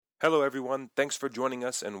Hello, everyone. Thanks for joining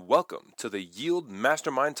us, and welcome to the Yield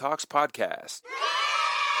Mastermind Talks podcast.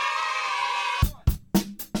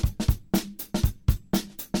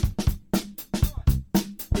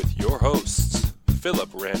 With your hosts,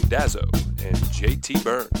 Philip Randazzo and JT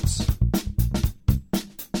Burns.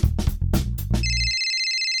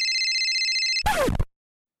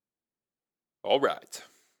 All right.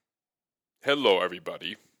 Hello,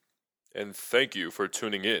 everybody, and thank you for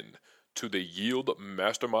tuning in to the Yield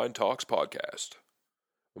Mastermind Talks podcast.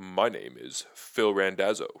 My name is Phil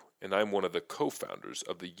Randazzo, and I'm one of the co-founders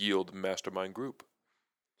of the Yield Mastermind Group.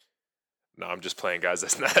 No, I'm just playing, guys.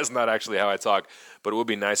 That's not actually how I talk, but it would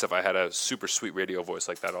be nice if I had a super sweet radio voice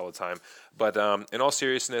like that all the time. But in all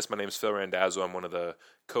seriousness, my name is Phil Randazzo. I'm one of the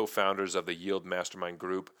co-founders of the Yield Mastermind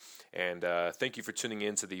Group, and thank you for tuning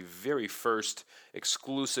in to the very first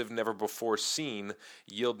exclusive, never-before-seen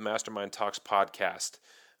Yield Mastermind Talks podcast.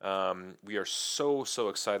 We are so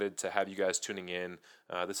excited to have you guys tuning in.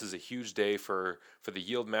 This is a huge day for the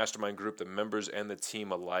Yield Mastermind Group, the members and the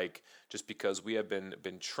team alike, just because we have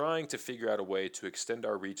been trying to figure out a way to extend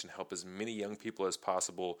our reach and help as many young people as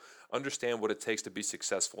possible understand what it takes to be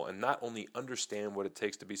successful, and not only understand what it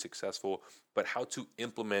takes to be successful, but how to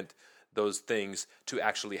implement those things to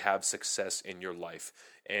actually have success in your life.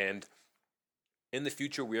 And in the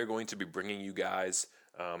future, we are going to be bringing you guys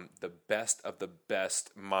the best of the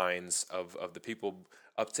best minds of the people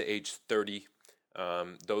up to age 30,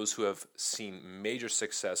 those who have seen major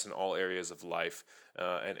success in all areas of life.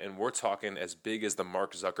 And we're talking as big as the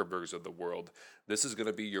Mark Zuckerbergs of the world. This is going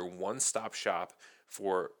to be your one-stop shop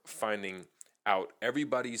for finding out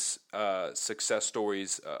everybody's success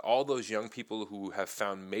stories, all those young people who have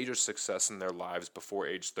found major success in their lives before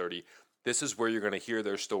age 30. This is where you're going to hear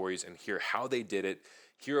their stories and hear how they did it,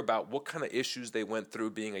 hear about what kind of issues they went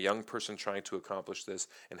through being a young person trying to accomplish this,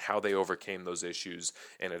 and how they overcame those issues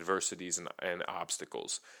and adversities and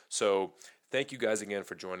obstacles. So thank you guys again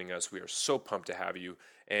for joining us. We are so pumped to have you.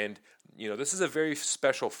 And, this is a very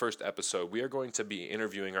special first episode. We are going to be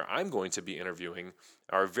interviewing, or I'm going to be interviewing,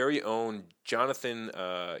 our very own Jonathan.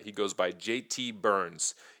 He goes by JT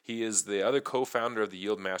Burns. He is the other co-founder of the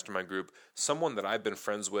Yield Mastermind Group, someone that I've been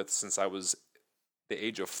friends with since I was the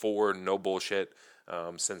age of 4, no bullshit.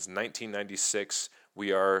 Since 1996,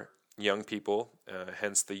 we are young people,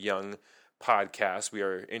 hence the Young podcast. We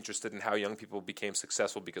are interested in how young people became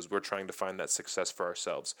successful because we're trying to find that success for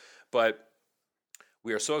ourselves. But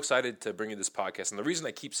we are so excited to bring you this podcast. And the reason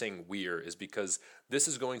I keep saying we're is because this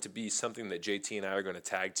is going to be something that JT and I are going to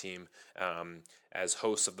tag team as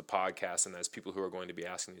hosts of the podcast and as people who are going to be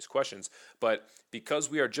asking these questions. But because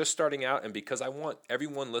we are just starting out, and because I want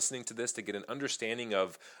everyone listening to this to get an understanding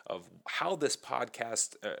of how this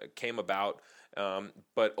podcast came about,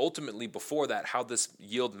 but ultimately before that, how this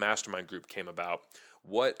Yield Mastermind Group came about,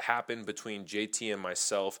 what happened between JT and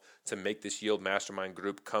myself to make this Yield Mastermind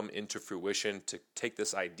Group come into fruition, to take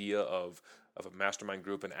this idea of a mastermind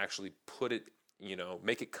group and actually put it,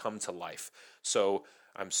 make it come to life. So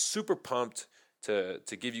I'm super pumped to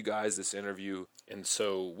give you guys this interview. And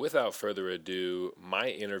so without further ado, my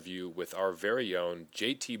interview with our very own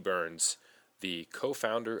JT Burns, the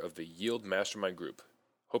co-founder of the Yield Mastermind Group.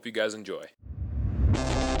 Hope you guys enjoy.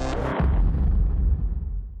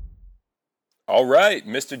 All right,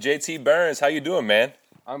 Mr. JT Burns, how you doing, man?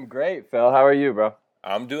 I'm great, Phil. How are you, bro?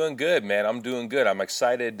 I'm doing good, man. I'm doing good. I'm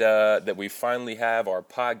excited that we finally have our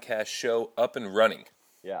podcast show up and running.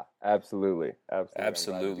 Yeah, absolutely. I'm glad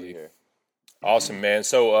to be here. Awesome, man.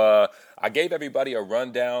 So I gave everybody a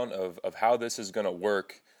rundown of how this is going to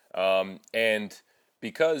work. And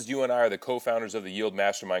because you and I are the co-founders of the Yield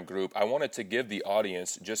Mastermind Group, I wanted to give the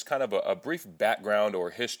audience just kind of a brief background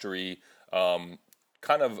or history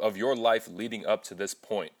kind of your life leading up to this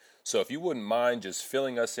point. So if you wouldn't mind just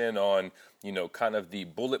filling us in on, kind of the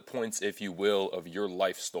bullet points, if you will, of your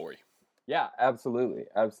life story. Yeah, absolutely.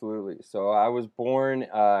 So I was born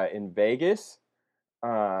in Vegas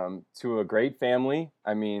to a great family.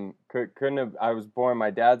 I mean, couldn't have. I was born. My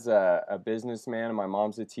dad's a businessman and my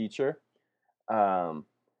mom's a teacher.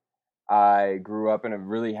 I grew up in a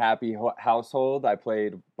really happy household. I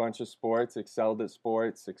played a bunch of sports, excelled at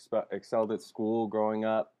school growing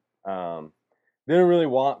up. Didn't really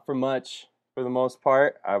want for much for the most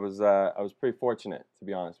part. I was pretty fortunate, to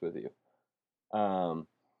be honest with you.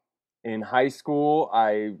 In high school,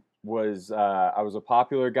 I was a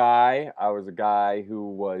popular guy. I was a guy who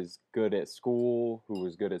was good at school, who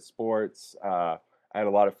was good at sports. I had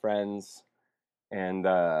a lot of friends, and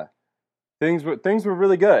things were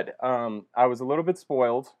really good. I was a little bit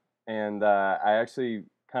spoiled, and I actually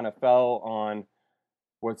kind of fell on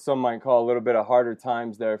what some might call a little bit of harder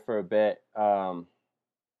times there for a bit.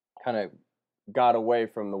 kind of got away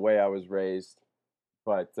from the way I was raised,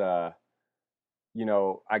 but I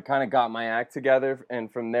kind of got my act together,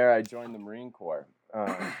 and from there I joined the Marine Corps.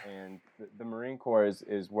 And the Marine Corps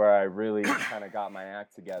is where I really kind of got my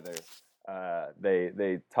act together.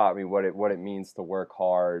 They taught me what it means to work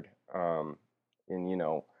hard, and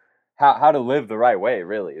how to live the right way.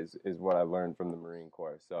 Really is what I learned from the Marine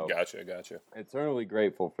Corps. So Gotcha. eternally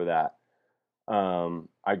grateful for that.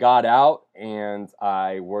 I got out and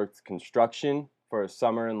I worked construction for a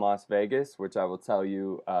summer in Las Vegas, which I will tell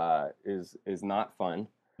you is not fun.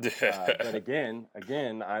 But again,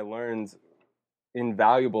 I learned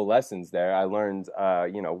invaluable lessons there. I learned,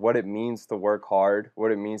 what it means to work hard,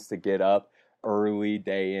 what it means to get up early,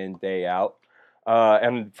 day in, day out.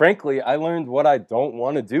 And frankly, I learned what I don't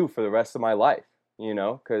want to do for the rest of my life,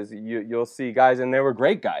 because you'll see guys, and they were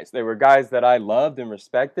great guys. They were guys that I loved and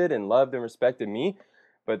respected me,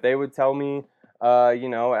 but they would tell me,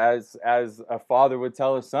 as a father would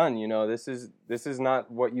tell a son, this is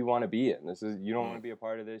not what you want to be in. You don't want to be a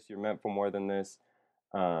part of this. You're meant for more than this.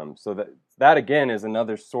 So that again is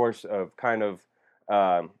another source of kind of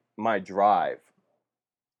my drive.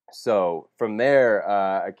 So from there,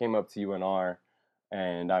 I came up to UNR,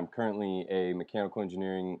 and I'm currently a mechanical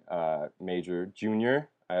engineering major junior.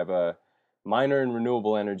 I have a minor in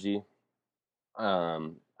renewable energy.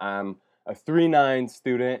 I'm a 3.9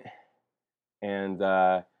 student, and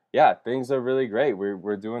things are really great.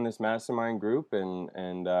 We're doing this mastermind group,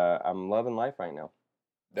 and I'm loving life right now.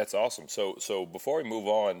 That's awesome. So before we move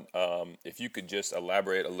on, if you could just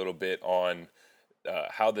elaborate a little bit on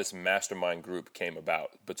how this mastermind group came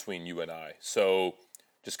about between you and I. So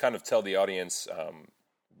just kind of tell the audience,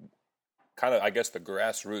 kind of, I guess, the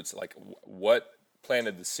grassroots, like what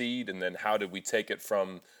planted the seed, and then how did we take it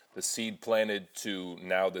from the seed planted to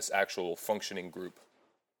now this actual functioning group?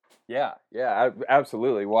 Yeah,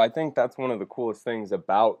 absolutely. Well, I think that's one of the coolest things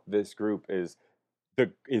about this group is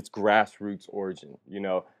its grassroots origin.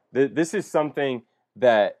 This is something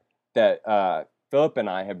that Philip and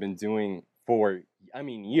I have been doing for,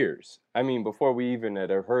 years. Before we even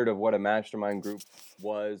had heard of what a mastermind group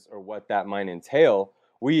was or what that might entail,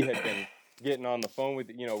 we had been getting on the phone with,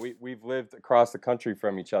 we've lived across the country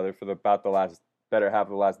from each other for about the better half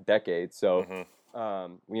of the last decade. So,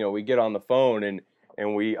 we get on the phone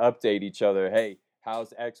and we update each other. Hey,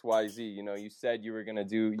 how's XYZ? You said you were going to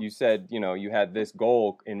do, you had this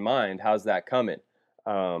goal in mind. How's that coming?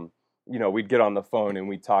 We'd get on the phone and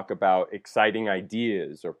we'd talk about exciting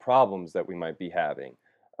ideas or problems that we might be having,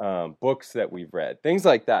 books that we've read, things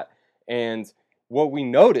like that. And what we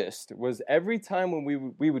noticed was every time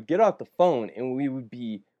when we would get off the phone and we would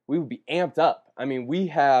be amped up. We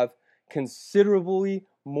have considerably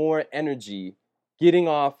more energy getting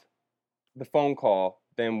off the phone call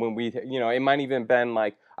than when it might even been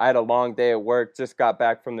like I had a long day at work, just got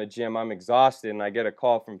back from the gym, I'm exhausted, and I get a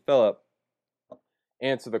call from Philip.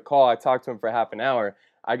 Answer the call, I talk to him for half an hour,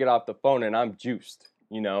 I get off the phone and I'm juiced,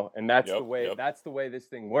 and that's that's the way this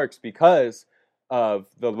thing works because of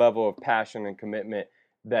the level of passion and commitment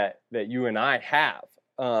that you and I have.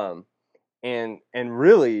 And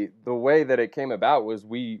really the way that it came about was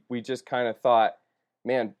we just kind of thought,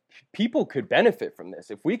 man, people could benefit from this.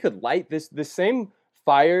 If we could light the same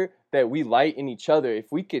fire that we light in each other,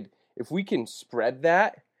 if we can spread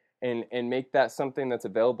that and make that something that's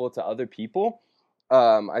available to other people,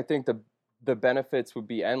 I think the benefits would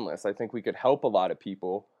be endless. I think we could help a lot of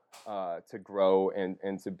people to grow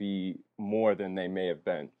and to be more than they may have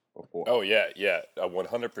been before. Oh yeah,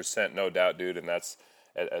 100%, no doubt, dude, and that's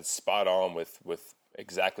spot on with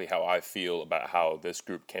exactly how I feel about how this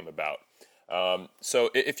group came about. So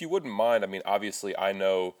if you wouldn't mind, obviously I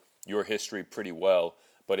know your history pretty well,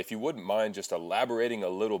 but if you wouldn't mind just elaborating a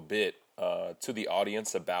little bit to the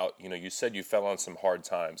audience about, you said you fell on some hard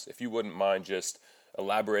times. If you wouldn't mind just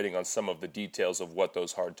elaborating on some of the details of what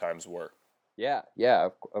those hard times were. Yeah,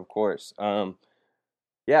 of course.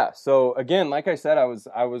 So again, like I said, I was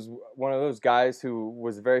one of those guys who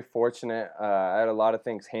was very fortunate. I had a lot of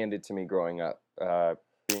things handed to me growing up,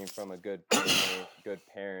 being from a good family, good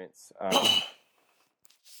parents.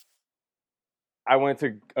 I went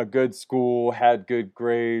to a good school, had good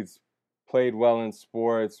grades, played well in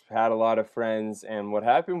sports, had a lot of friends. And what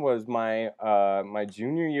happened was my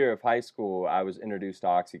junior year of high school, I was introduced to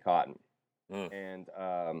OxyContin. And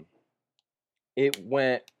it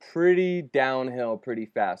went pretty downhill pretty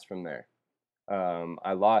fast from there.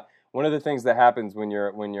 One of the things that happens when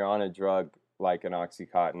you're on a drug like an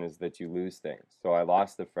OxyContin is that you lose things. So I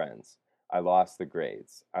lost the friends, I lost the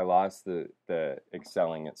grades, I lost the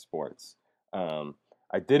excelling at sports.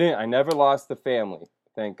 I never lost the family,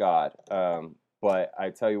 thank God. but I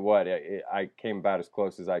tell you what, I came about as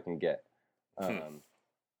close as I can get. Um,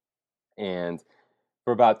 and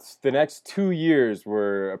for about the next 2 years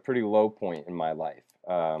were a pretty low point in my life.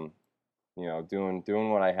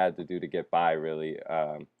 Doing what I had to do to get by, really.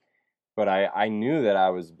 But I knew that I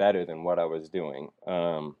was better than what I was doing.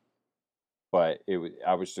 But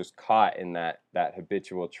I was just caught in that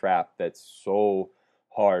habitual trap that's so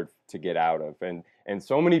hard to get out of, and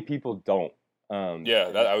so many people don't. Yeah,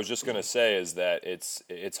 that I was just gonna say is that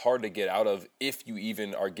it's hard to get out of if you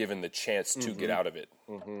even are given the chance to get out of it.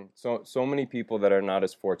 So many people that are not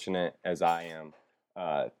as fortunate as I am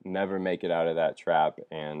never make it out of that trap,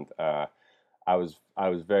 and I was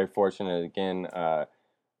very fortunate again.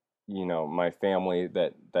 My family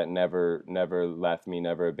that never left me,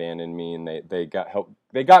 never abandoned me, and they got help.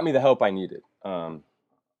 They got me the help I needed. And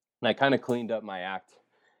I kind of cleaned up my act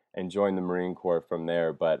and joined the Marine Corps from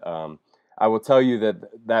there. But I will tell you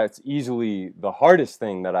that that's easily the hardest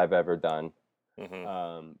thing that I've ever done.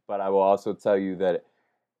 But I will also tell you that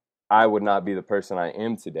I would not be the person I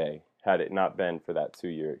am today had it not been for that 2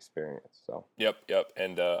 year experience. So Yep.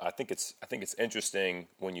 And I think it's interesting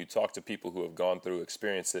when you talk to people who have gone through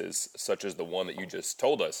experiences such as the one that you just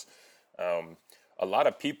told us. A lot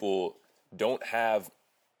of people don't have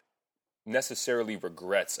necessarily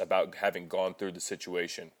regrets about having gone through the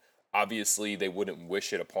situation. Obviously, they wouldn't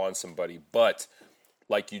wish it upon somebody, but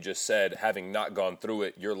like you just said, having not gone through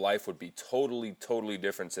it, your life would be totally, totally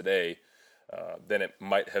different today than it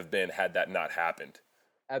might have been had that not happened.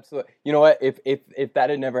 absolutely. You know what? If that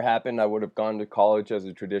had never happened, I would have gone to college as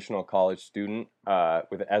a traditional college student,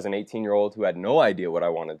 as an 18-year-old who had no idea what I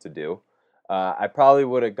wanted to do. I probably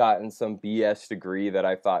would have gotten some BS degree that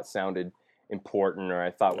I thought sounded important or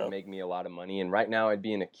I thought would Yep. make me a lot of money. And right now, I'd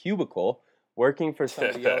be in a cubicle working for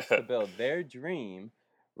somebody else to build their dream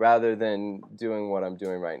rather than doing what I'm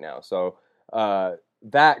doing right now. So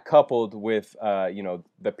that coupled with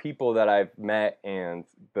the people that I've met and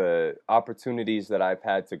the opportunities that I've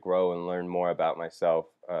had to grow and learn more about myself,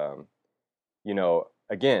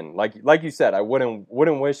 again, like you said, I wouldn't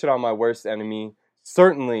wish it on my worst enemy.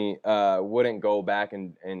 Certainly wouldn't go back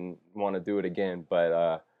and want to do it again,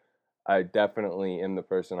 but I definitely am the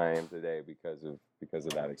person I am today because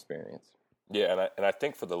of that experience. Yeah, and I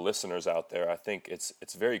think for the listeners out there, I think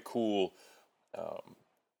it's very cool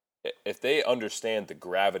if they understand the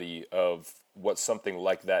gravity of what something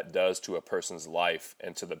like that does to a person's life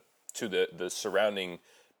and to the surrounding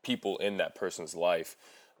people in that person's life.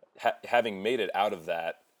 Having made it out of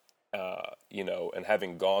that, and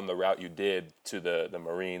having gone the route you did to the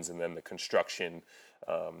Marines and then the construction,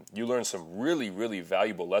 you learn some really, really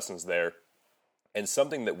valuable lessons there. And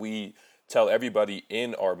something that we tell everybody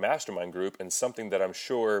in our mastermind group, and something that I'm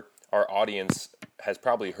sure our audience has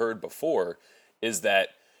probably heard before, is that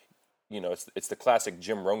it's the classic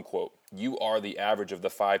Jim Rohn quote: "You are the average of the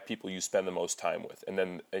 5 people you spend the most time with." And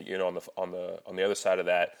then on the other side of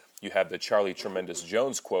that, you have the Charlie Tremendous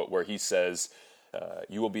Jones quote, where he says,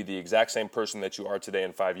 "You will be the exact same person that you are today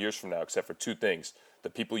in 5 years from now, except for 2 things: the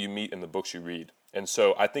people you meet and the books you read." And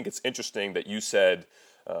so I think it's interesting that you said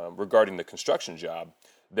regarding the construction job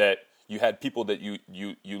that you had people that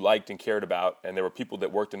you liked and cared about, and there were people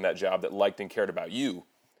that worked in that job that liked and cared about you,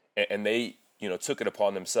 and they took it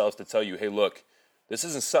upon themselves to tell you, hey, look, this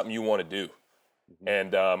isn't something you want to do.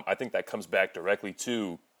 And I think that comes back directly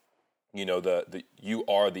to, the you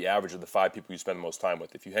are the average of the 5 people you spend the most time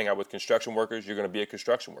with. If you hang out with construction workers, you're going to be a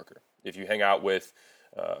construction worker. If you hang out with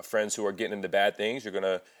friends who are getting into bad things, you're going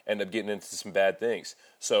to end up getting into some bad things.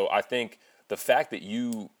 So I think the fact that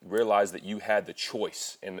you realized that you had the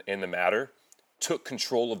choice in the matter, took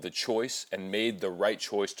control of the choice, and made the right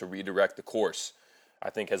choice to redirect the course, I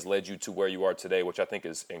think has led you to where you are today, which I think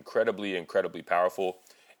is incredibly, incredibly powerful.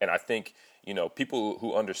 And I think, people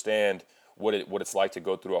who understand what it's like to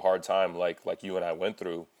go through a hard time like you and I went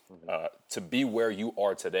through, to be where you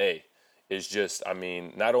are today is just,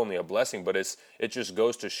 not only a blessing, but it just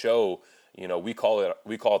goes to show, we call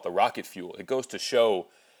it the rocket fuel. It goes to show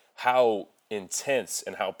how intense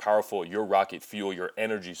and how powerful your rocket fuel, your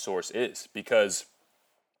energy source is, because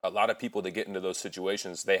a lot of people that get into those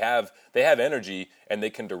situations, they have energy and they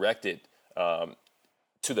can direct it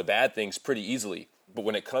to the bad things pretty easily. But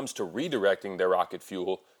when it comes to redirecting their rocket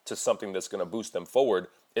fuel to something that's going to boost them forward,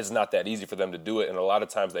 it's not that easy for them to do it. And a lot of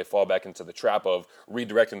times they fall back into the trap of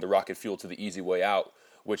redirecting the rocket fuel to the easy way out,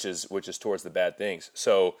 which is towards the bad things.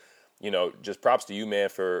 So, just props to you, man,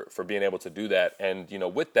 for being able to do that. And,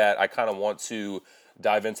 with that, I kind of want to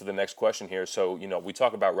dive into the next question here. So, we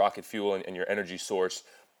talk about rocket fuel and your energy source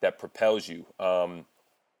that propels you.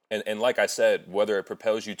 And like I said, whether it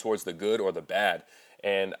propels you towards the good or the bad.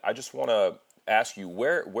 And I just want to ask you,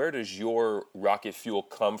 where does your rocket fuel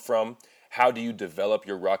come from? How do you develop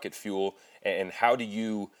your rocket fuel, and how do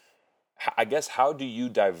you, I guess, how do you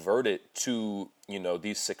divert it to,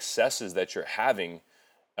 these successes that you're having,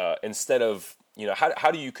 instead of,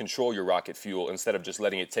 how do you control your rocket fuel instead of just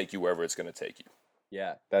letting it take you wherever it's going to take you?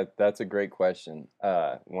 Yeah, that's a great question.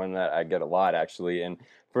 One that I get a lot, actually. And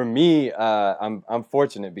for me, I'm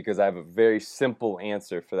fortunate because I have a very simple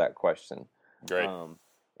answer for that question. Great.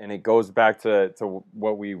 And it goes back to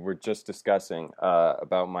what we were just discussing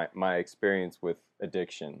about my experience with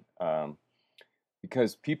addiction.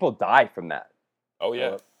 Because people die from that. Oh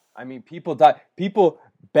yeah. I mean, people die. People,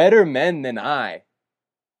 better men than I,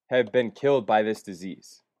 have been killed by this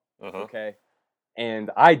disease. Okay,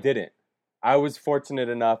 and I didn't. I was fortunate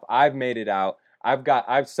enough. I've made it out.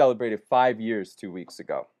 I've celebrated 5 years 2 weeks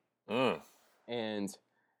ago. And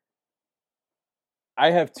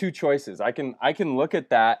I have two choices. I can look at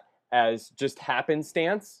that as just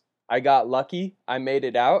happenstance. I got lucky. I made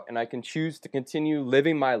it out, and I can choose to continue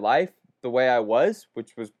living my life the way I was,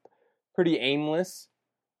 which was pretty aimless.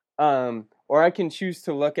 Or I can choose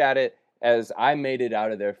to look at it as I made it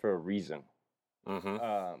out of there for a reason.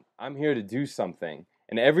 I'm here to do something,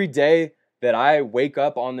 and every day that I wake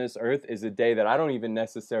up on this earth is a day that I don't even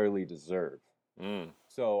necessarily deserve.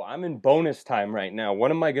 So I'm in bonus time right now. What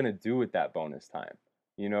am I going to do with that bonus time?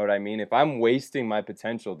 You know what I mean? If I'm wasting my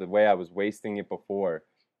potential the way I was wasting it before,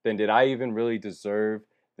 then did I even really deserve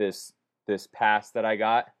this past that I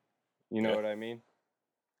got? You know what I mean?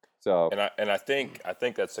 So and I think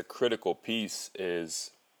that's a critical piece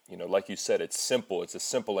is, like you said, it's simple. It's a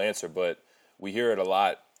simple answer, but we hear it a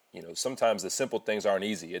lot. Sometimes the simple things aren't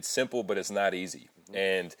easy. It's simple, but it's not easy.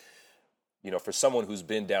 And, for someone who's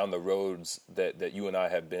been down the roads that you and I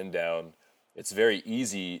have been down, it's very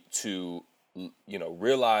easy to,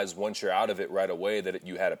 realize once you're out of it right away that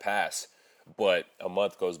you had a pass. But a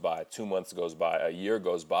month goes by, 2 months goes by, a year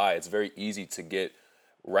goes by. It's very easy to get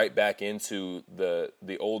right back into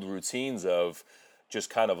the old routines of just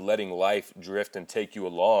kind of letting life drift and take you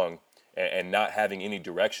along and not having any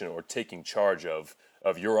direction or taking charge of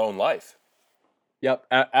your own life. Yep,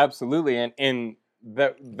 absolutely. And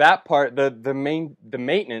that part, the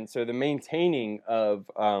maintenance or the maintaining of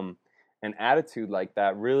an attitude like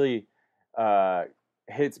that really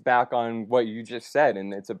hits back on what you just said,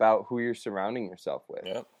 and it's about who you're surrounding yourself with.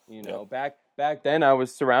 Yep. Back then I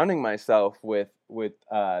was surrounding myself with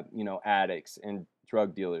addicts and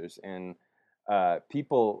drug dealers and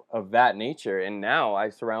people of that nature, and now I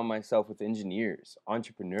surround myself with engineers,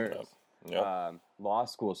 entrepreneurs, law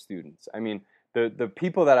school students. I mean, the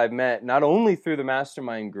people that I've met not only through the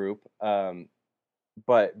mastermind group,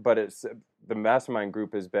 but it's the mastermind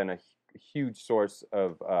group has been a huge source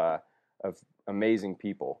of amazing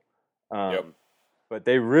people. But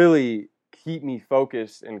they really keep me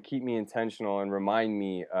focused and keep me intentional and remind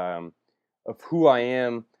me of who I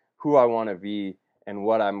am, who I want to be, and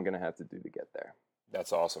what I'm going to have to do to get there.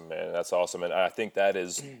 That's awesome, man. That's awesome. And I think that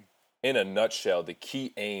is, in a nutshell, the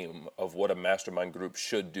key aim of what a mastermind group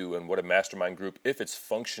should do and what a mastermind group, if it's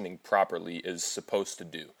functioning properly, is supposed to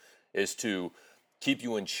do, is to keep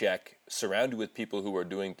you in check, surround you with people who are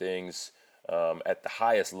doing things at the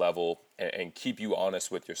highest level, and keep you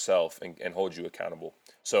honest with yourself and hold you accountable.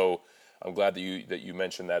 So I'm glad that you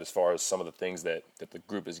mentioned that as far as some of the things that the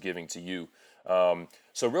group is giving to you.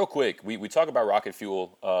 So real quick, we talk about rocket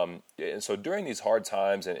fuel. And so during these hard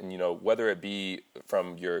times, and whether it be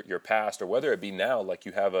from your past or whether it be now, like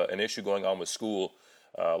you have an issue going on with school,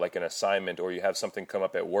 like an assignment, or you have something come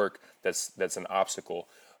up at work that's an obstacle.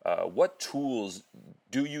 What tools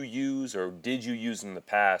do you use or did you use in the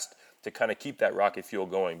past to kind of keep that rocket fuel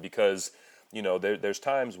going? Because, there's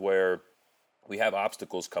times where we have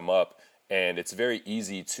obstacles come up, and it's very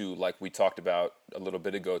easy to, like we talked about a little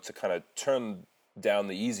bit ago, to kind of turn down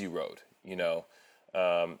the easy road,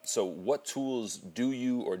 So what tools do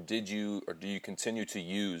you continue to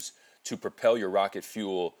use to propel your rocket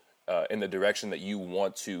fuel in the direction that you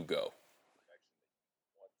want to go?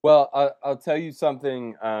 Well, I'll tell you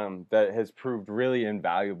something that has proved really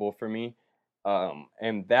invaluable for me,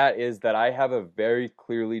 and that is that I have a very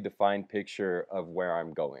clearly defined picture of where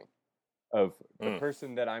I'm going, of the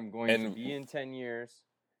person that I'm going to be in 10 years,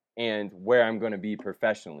 and where I'm going to be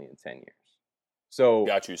professionally in 10 years. So,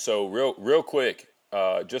 got you. So real quick,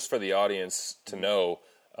 just for the audience to know,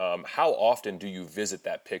 how often do you visit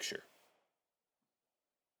that picture?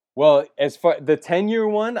 Well, as far the 10-year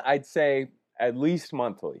one, I'd say at least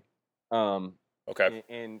monthly. Okay.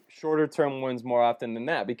 And shorter term ones more often than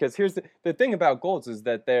that, because here's the thing about goals is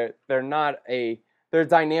that they're not they're a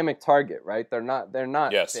dynamic target, right? They're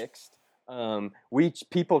not Yes. fixed.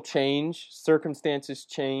 People change, circumstances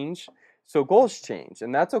change, so goals change,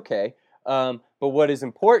 and that's okay. But what is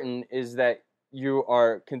important is that you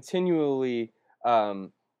are continually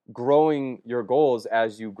growing your goals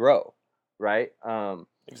as you grow, right?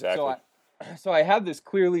 Exactly. So I have this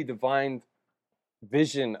clearly defined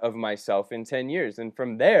vision of myself in 10 years, and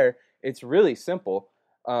from there, it's really simple.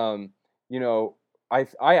 Um, you know, I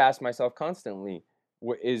ask myself constantly,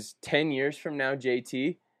 is 10 years from now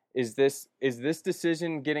JT? Is this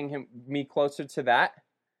decision getting me closer to that,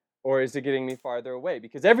 or is it getting me farther away?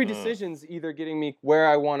 Because every decision's either getting me where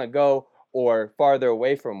I want to go or farther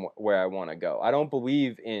away from where I want to go. I don't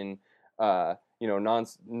believe in non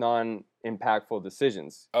impactful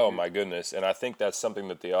decisions. Oh my goodness. And I think that's something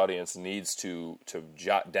that the audience needs to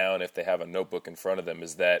jot down if they have a notebook in front of them,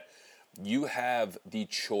 is that you have the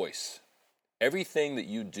choice. Everything that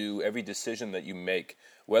you do, every decision that you make,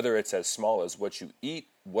 whether it's as small as what you eat,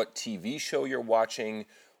 what TV show you're watching,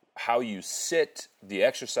 how you sit, the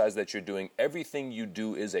exercise that you're doing, everything you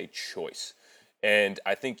do is a choice. And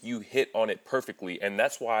I think you hit on it perfectly. And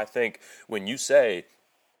that's why I think when you say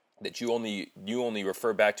that you only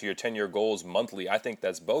refer back to your 10-year goals monthly, I think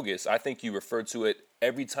that's bogus. I think you refer to it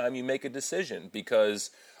every time you make a decision,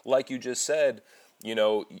 because like you just said,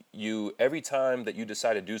 you every time that you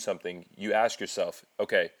decide to do something, you ask yourself,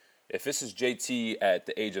 okay, if this is JT at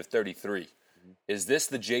the age of 33, is this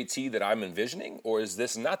the JT that I'm envisioning, or is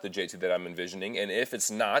this not the JT that I'm envisioning? And if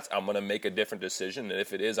it's not, I'm going to make a different decision. And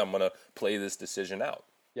if it is, I'm going to play this decision out.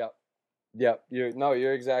 Yep.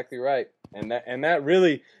 You're exactly right. And that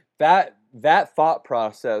really, that thought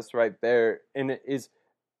process right there, and it is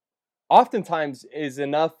oftentimes is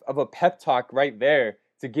enough of a pep talk right there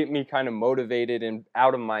to get me kind of motivated and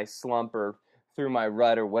out of my slump or through my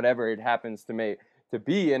rut or whatever it happens to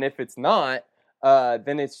be. And if it's not,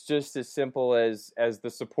 then it's just as simple as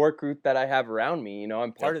the support group that I have around me.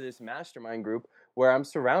 I'm part of this mastermind group where I'm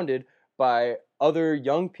surrounded by other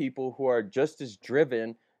young people who are just as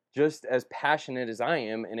driven, just as passionate as I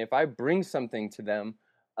am. And if I bring something to them,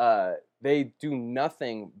 they do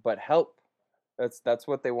nothing but help. That's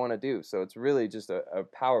what they want to do. So it's really just a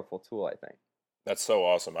powerful tool, I think. That's so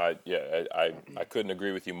awesome. I couldn't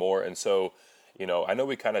agree with you more. And so, I know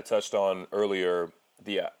we kind of touched on earlier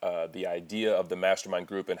the idea of the mastermind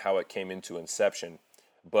group and how it came into inception,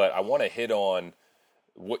 but I want to hit on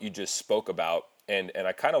what you just spoke about, and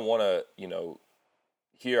I kind of want to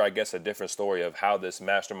hear, I guess, a different story of how this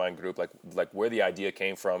mastermind group, like where the idea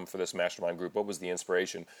came from for this mastermind group. What was the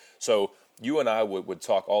inspiration? So you and I would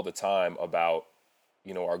talk all the time about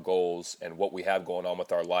our goals and what we have going on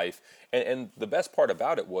with our life. And the best part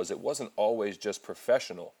about it was it wasn't always just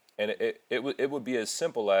professional. And it would be as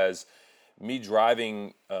simple as me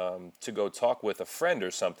driving to go talk with a friend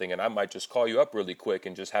or something, and I might just call you up really quick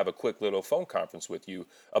and just have a quick little phone conference with you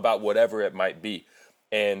about whatever it might be.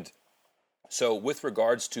 And so with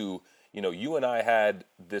regards to, you and I had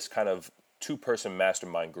this kind of two-person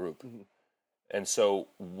mastermind group. Mm-hmm. And so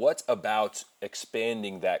what about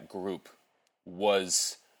expanding that group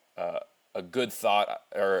was a good thought,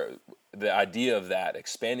 or the idea of that,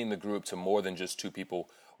 expanding the group to more than just two people?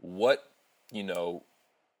 What,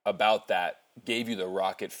 about that gave you the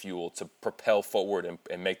rocket fuel to propel forward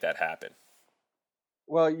and make that happen?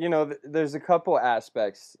 Well, there's a couple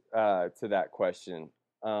aspects to that question.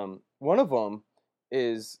 One of them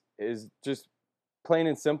is just plain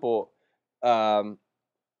and simple.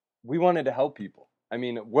 We wanted to help people. I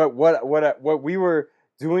mean, what we were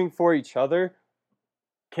doing for each other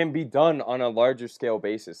can be done on a larger scale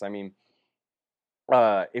basis. I mean,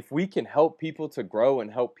 if we can help people to grow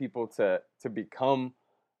and help people to become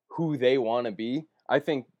who they want to be, I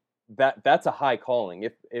think that's a high calling,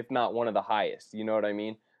 if not one of the highest. You know what I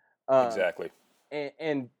mean? Exactly.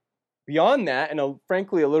 And beyond that, and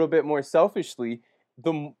frankly, a little bit more selfishly,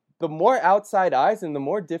 the more outside eyes and the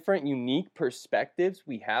more different, unique perspectives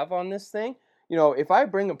we have on this thing. If I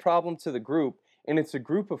bring a problem to the group and it's a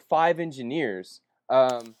group of 5 engineers,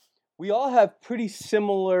 we all have pretty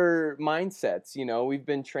similar mindsets. We've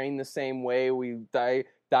been trained the same way. We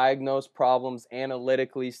diagnose problems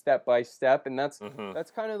analytically, step by step, and that's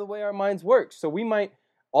kind of the way our minds work. So we might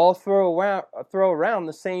all throw around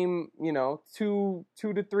the same, 2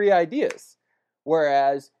 to 3 ideas.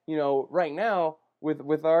 Whereas, right now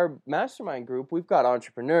with our mastermind group, we've got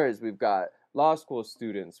entrepreneurs, we've got law school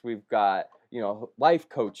students, we've got, life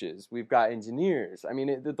coaches, we've got engineers. I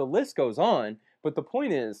mean, the list goes on, but the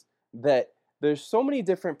point is that there's so many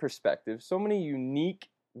different perspectives, so many unique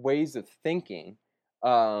ways of thinking,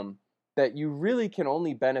 that you really can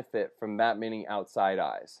only benefit from that many outside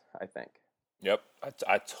eyes, I think. Yep,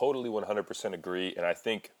 I totally 100% agree, and I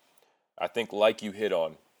think I think, like you hit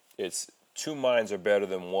on, it's two minds are better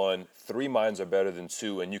than one, three minds are better than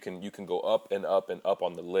two, and you can go up and up and up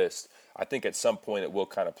on the list. I think at some point it will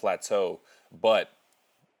kind of plateau, but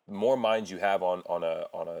the more minds you have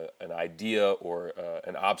an idea or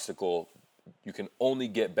an obstacle, you can only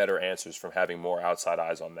get better answers from having more outside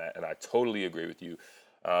eyes on that. And I totally agree with you.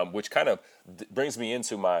 Which kind of brings me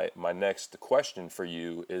into my next question for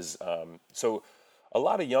you is, so a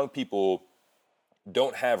lot of young people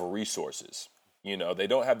don't have resources. You know, they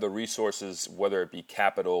don't have the resources, whether it be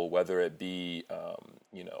capital, whether it be,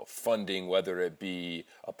 funding, whether it be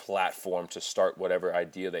a platform to start whatever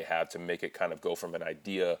idea they have to make it kind of go from an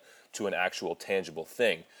idea to an actual tangible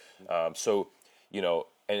thing.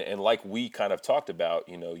 And like we kind of talked about,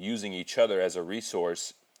 using each other as a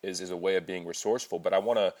resource is a way of being resourceful. But I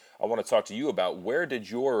want to talk to you about, where did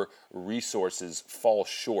your resources fall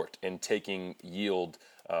short in taking Yield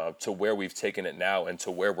to where we've taken it now and to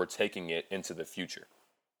where we're taking it into the future?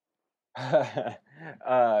 I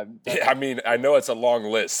mean, I know it's a long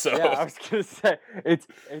list. So yeah, I was gonna say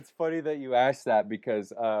it's funny that you asked that,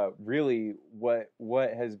 because really what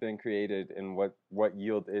has been created and what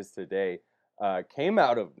Yield is today came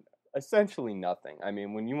out of essentially nothing. I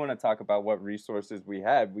mean, when you want to talk about what resources we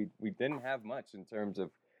had, we didn't have much in terms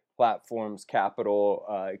of platforms, capital,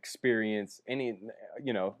 experience, any,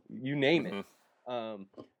 you name it.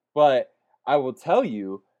 But I will tell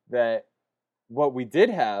you that what we did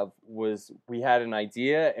have was, we had an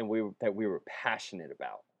idea and we were passionate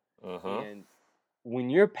about. And when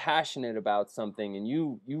you're passionate about something and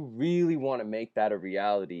you really want to make that a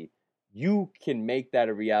reality, you can make that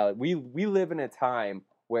a reality. We live in a time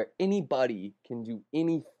where anybody can do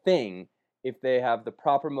anything if they have the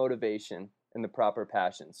proper motivation and the proper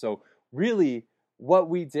passion. So really what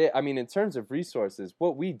we did, I mean, in terms of resources,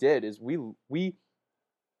 what we did is we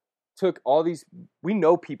took all these, we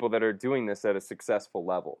know people that are doing this at a successful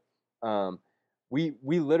level. We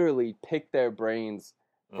literally picked their brains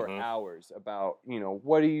for hours about,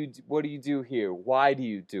 what do you do here? Why do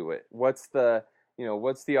you do it? What's the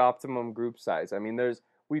optimum group size? I mean, there's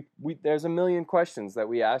a million questions that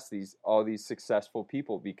we ask all these successful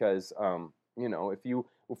people, because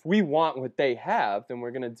if we want what they have, then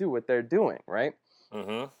we're gonna do what they're doing, right?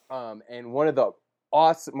 And one of the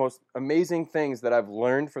awesome, most amazing things that I've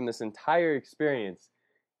learned from this entire experience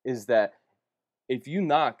is that if you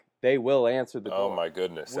knock, they will answer the door. Oh my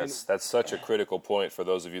goodness, that's such a critical point for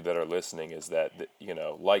those of you that are listening. Is that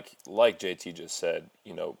like JT just said,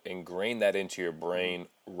 ingrain that into your brain,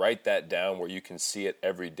 write that down where you can see it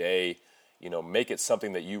every day. Make it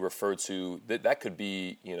something that you refer to. That could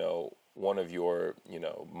be one of your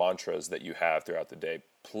mantras that you have throughout the day.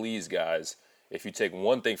 Please, guys, if you take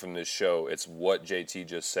one thing from this show, it's what JT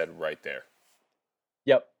just said right there.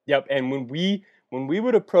 Yep. And when we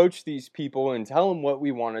would approach these people and tell them what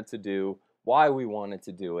we wanted to do, why we wanted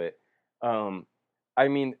to do it, I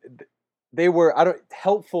mean, they were,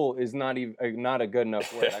 helpful is not a good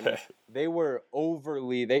enough word. I mean, they were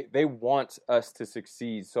overly, they want us to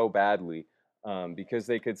succeed so badly, because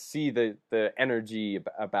they could see the energy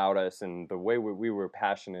about us and the way we were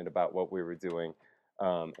passionate about what we were doing.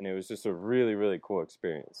 And it was just a really, really cool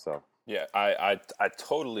experience. So yeah, I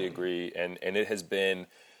totally agree. And it has been,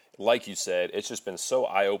 like you said, it's just been so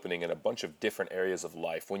eye-opening in a bunch of different areas of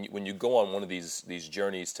life. When you go on one of these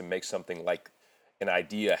journeys to make something like an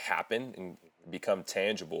idea happen and become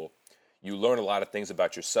tangible, you learn a lot of things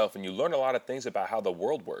about yourself, and you learn a lot of things about how the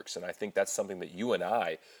world works. And I think that's something that you and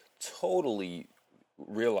I totally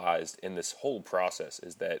realized in this whole process,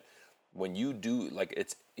 is that when you do, like,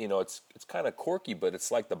 it's kind of quirky, but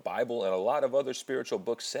it's like the Bible and a lot of other spiritual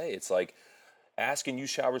books say, it's like, ask and you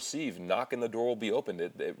shall receive, knock and the door will be opened.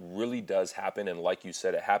 It really does happen. And like you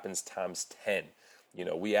said, it happens times 10.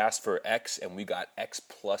 We asked for X and we got X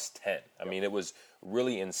plus 10. I mean, it was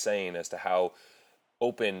really insane as to how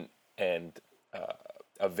open and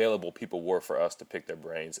available people were for us to pick their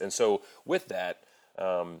brains. And so with that,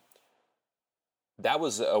 that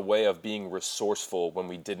was a way of being resourceful when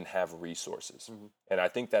we didn't have resources. And I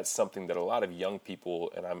think that's something that a lot of young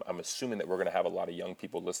people, and I'm assuming that we're going to have a lot of young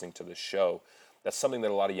people listening to this show, that's something that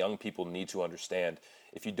a lot of young people need to understand.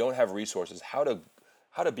 If you don't have resources, how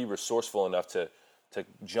to be resourceful enough to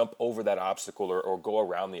jump over that obstacle or go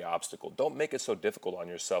around the obstacle. Don't make it so difficult on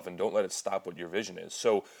yourself, and don't let it stop what your vision is.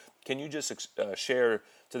 So can you just share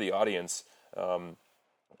to the audience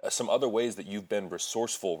some other ways that you've been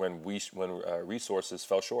resourceful when resources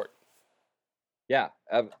fell short? Yeah,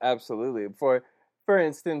 absolutely. For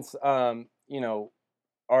instance, our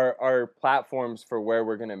platforms for where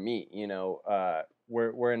we're going to meet,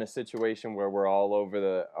 we're in a situation where we're all over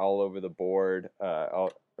the board,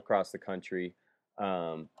 all across the country,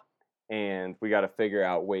 and we got to figure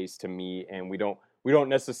out ways to meet. And we don't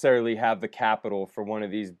necessarily have the capital for one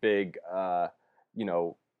of these big,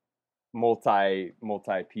 multi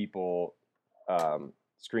people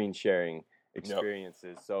screen sharing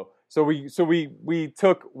experiences. Yep. So we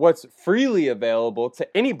took what's freely available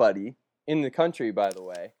to anybody in the country, by the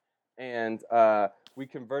way, and we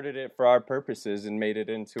converted it for our purposes and made it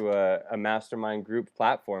into a mastermind group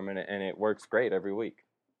platform, and it works great every week.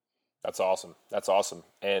 That's awesome.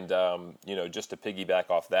 And just to piggyback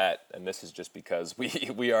off that, and this is just because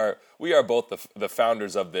we are both the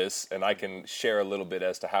founders of this, and I can share a little bit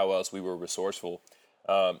as to how else we were resourceful.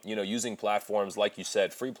 Using platforms like you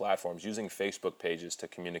said, free platforms, using Facebook pages to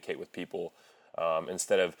communicate with people,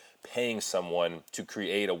 instead of paying someone to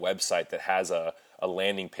create a website that has a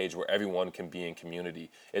landing page where everyone can be in community.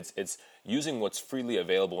 It's using what's freely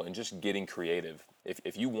available and just getting creative.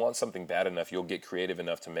 If you want something bad enough, you'll get creative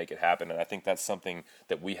enough to make it happen. And I think that's something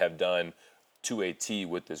that we have done to a T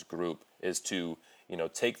with this group, is to,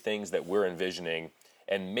 take things that we're envisioning,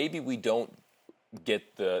 and maybe we don't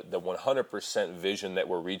get the 100% vision that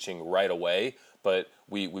we're reaching right away, but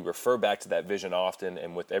we refer back to that vision often,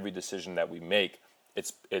 and with every decision that we make,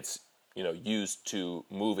 it's used to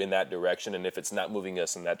move in that direction. And if it's not moving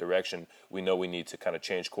us in that direction, we know we need to kind of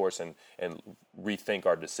change course and rethink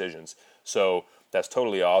our decisions. So that's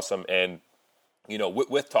totally awesome. And,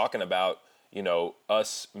 with talking about,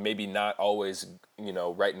 us maybe not always,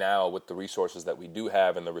 right now with the resources that we do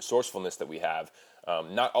have and the resourcefulness that we have,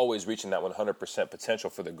 not always reaching that 100% potential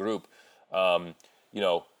for the group,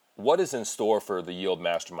 what is in store for the Yield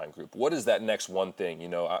Mastermind Group? What is that next one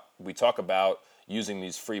thing? We talk about using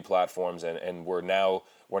these free platforms, and we're now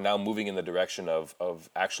moving in the direction of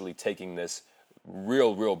actually taking this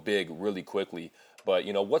real big really quickly. But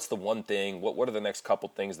what's the one thing? What are the next couple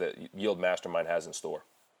things that Yield Mastermind has in store?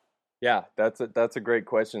 Yeah, that's a great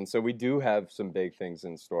question. So we do have some big things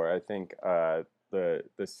in store. I think the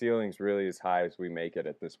ceiling's really as high as we make it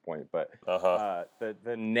at this point. But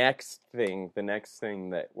the next thing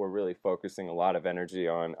that we're really focusing a lot of energy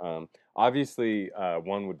on, obviously,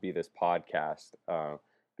 one would be this podcast,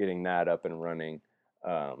 getting that up and running,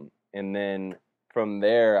 and then from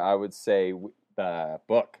there, I would say the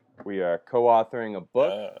book. We are co-authoring a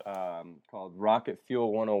book called Rocket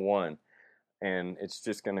Fuel 101, and it's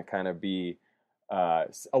just going to kind of be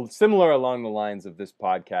similar along the lines of this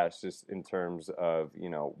podcast, just in terms of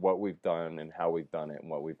what we've done and how we've done it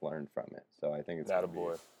and what we've learned from it. So I think it's a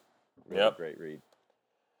really great read.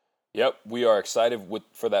 Yep, we are excited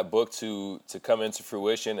for that book to come into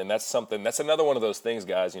fruition, and that's another one of those things,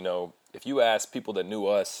 guys. If you ask people that knew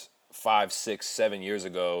us 5, 6, 7 years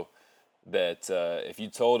ago, that if you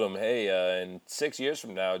told them, hey, in 6 years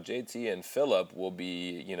from now, JT and Philip will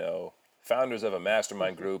be, founders of a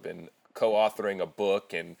mastermind group and co-authoring a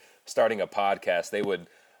book and starting a podcast, they would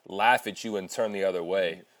laugh at you and turn the other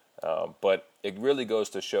way. But it really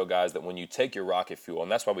goes to show, guys, that when you take your rocket fuel,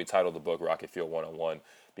 and that's why we titled the book Rocket Fuel 101,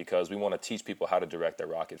 because we want to teach people how to direct their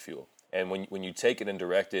rocket fuel. And when you take it and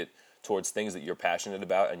direct it towards things that you're passionate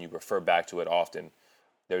about and you refer back to it often,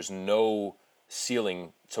 there's no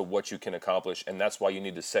ceiling to what you can accomplish, and that's why you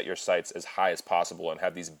need to set your sights as high as possible and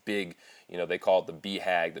have these big, they call it the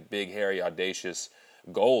BHAG, the big, hairy, audacious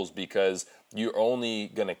goals, because you're only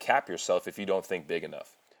going to cap yourself if you don't think big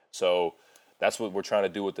enough. So that's what we're trying to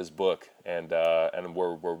do with this book, and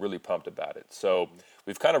we're really pumped about it. So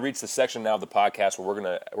we've kind of reached the section now of the podcast where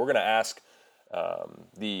we're gonna ask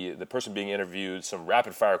the person being interviewed some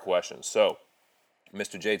rapid fire questions. So,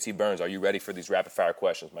 Mr. JT Burns, are you ready for these rapid fire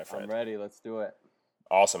questions, my friend? I'm ready. Let's do it.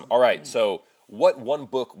 Awesome. All right. So, what one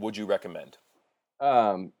book would you recommend?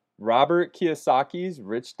 Robert Kiyosaki's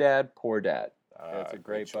Rich Dad, Poor Dad. It's a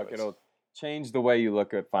great book. It'll change the way you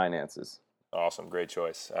look at finances. Awesome. Great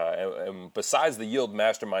choice. And besides the Yield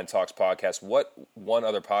Mastermind Talks podcast, what one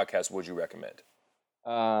other podcast would you recommend?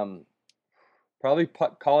 Probably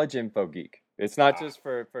College Info Geek. It's not just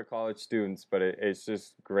for college students, but it's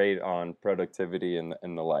just great on productivity and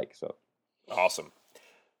the like. So awesome.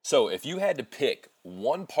 So if you had to pick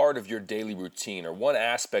one part of your daily routine or one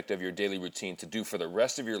aspect of your daily routine to do for the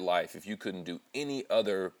rest of your life, if you couldn't do any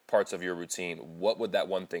other parts of your routine, what would that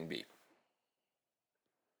one thing be?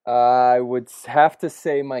 I would have to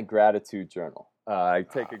say my gratitude journal. I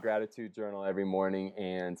take a gratitude journal every morning,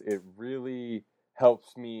 and it really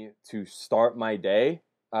helps me to start my day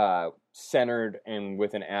centered and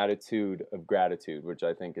with an attitude of gratitude, which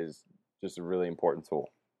I think is just a really important tool.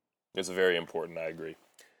 It's very important. I agree.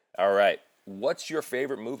 All right. What's your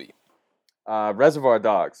favorite movie? Reservoir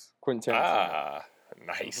Dogs, Quentin Tarantino.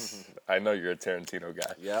 Nice. I know you're a Tarantino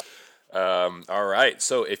guy. Yep. All right.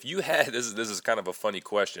 So if you had this is kind of a funny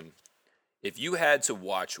question. If you had to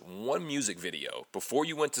watch one music video before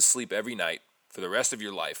you went to sleep every night for the rest of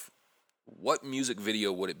your life, what music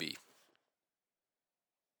video would it be?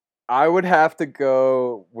 I would have to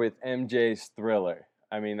go with MJ's Thriller.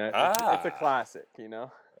 I mean, it's a classic, you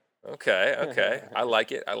know? Okay. I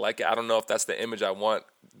like it. I don't know if that's the image I want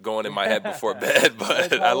going in my head before bed,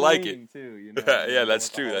 but I like it. Too, you know? Yeah, that's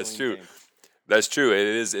true. That's true.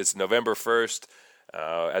 It's November 1st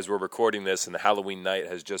as we're recording this, and the Halloween night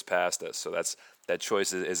has just passed us. So that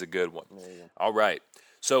choice is a good one. All right.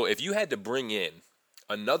 So if you had to bring in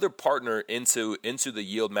another partner into the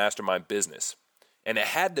Yield Mastermind business, and it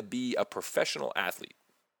had to be a professional athlete,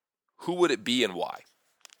 who would it be and why?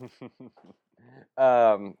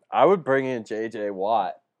 I would bring in JJ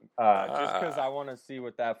Watt just because I want to see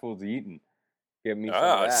what that fool's eating. Give me some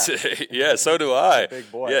of that. Yeah, so do I.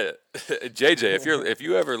 Big boy. Yeah, JJ, if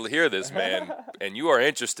you ever hear this, man, and you are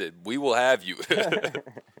interested, we will have you.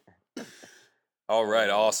 All right,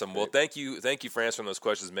 awesome. Well, thank you for answering those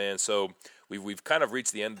questions, man. So we've kind of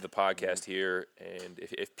reached the end of the podcast here, and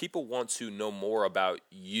if people want to know more about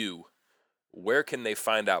you, where can they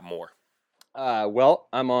find out more? Well,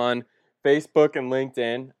 I'm on Facebook and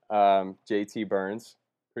LinkedIn, JT Burns.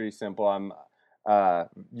 Pretty simple. I'm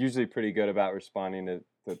usually pretty good about responding to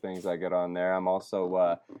things I get on there. I'm also,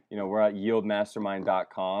 we're at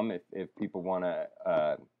yieldmastermind.com if people want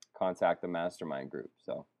to contact the mastermind group.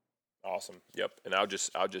 So awesome. Yep. And I'll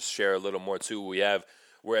just share a little more too. We're at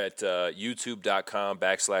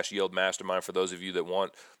youtube.com/yieldmastermind for those of you that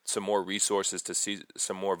want some more resources to see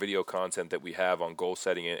some more video content that we have on goal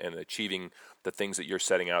setting and achieving the things that you're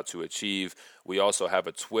setting out to achieve. We also have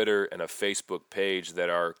a Twitter and a Facebook page that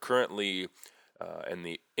are currently in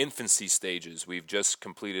the infancy stages. We've just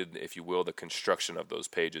completed, if you will, the construction of those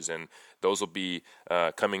pages, and those will be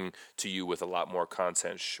coming to you with a lot more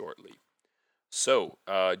content shortly. So,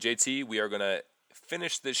 JT, we are going to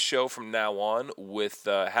finish this show from now on with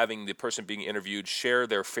having the person being interviewed share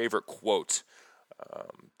their favorite quote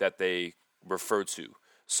that they refer to.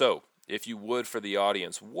 So, if you would, for the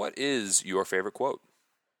audience, what is your favorite quote?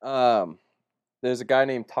 There's a guy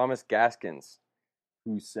named Thomas Gaskins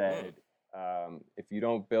who said, if you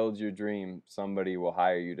don't build your dream, somebody will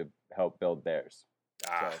hire you to help build theirs.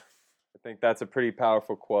 So I think that's a pretty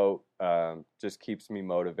powerful quote. Just keeps me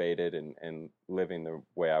motivated and living the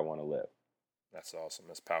way I want to live. That's awesome.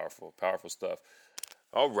 That's powerful. Powerful stuff.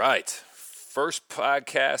 All right. First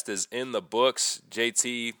podcast is in the books.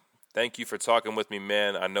 JT, thank you for talking with me,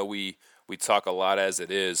 man. I know we talk a lot as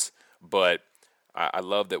it is, but I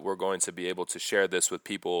love that we're going to be able to share this with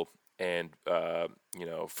people. And,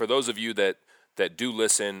 for those of you that do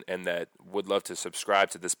listen and that would love to subscribe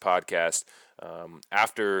to this podcast,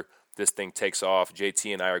 after this thing takes off,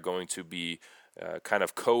 JT and I are going to be kind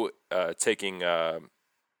of taking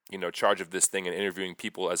charge of this thing and interviewing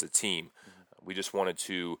people as a team. We just wanted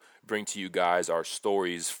to bring to you guys our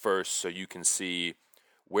stories first so you can see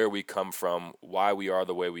where we come from, why we are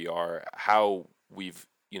the way we are, how we've,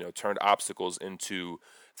 turned obstacles into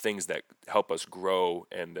things that help us grow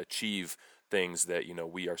and achieve things that,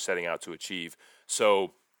 we are setting out to achieve.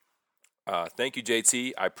 So thank you,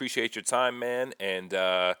 JT. I appreciate your time, man. And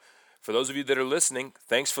for those of you that are listening,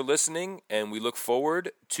 thanks for listening. And we look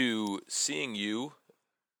forward to seeing you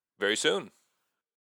very soon.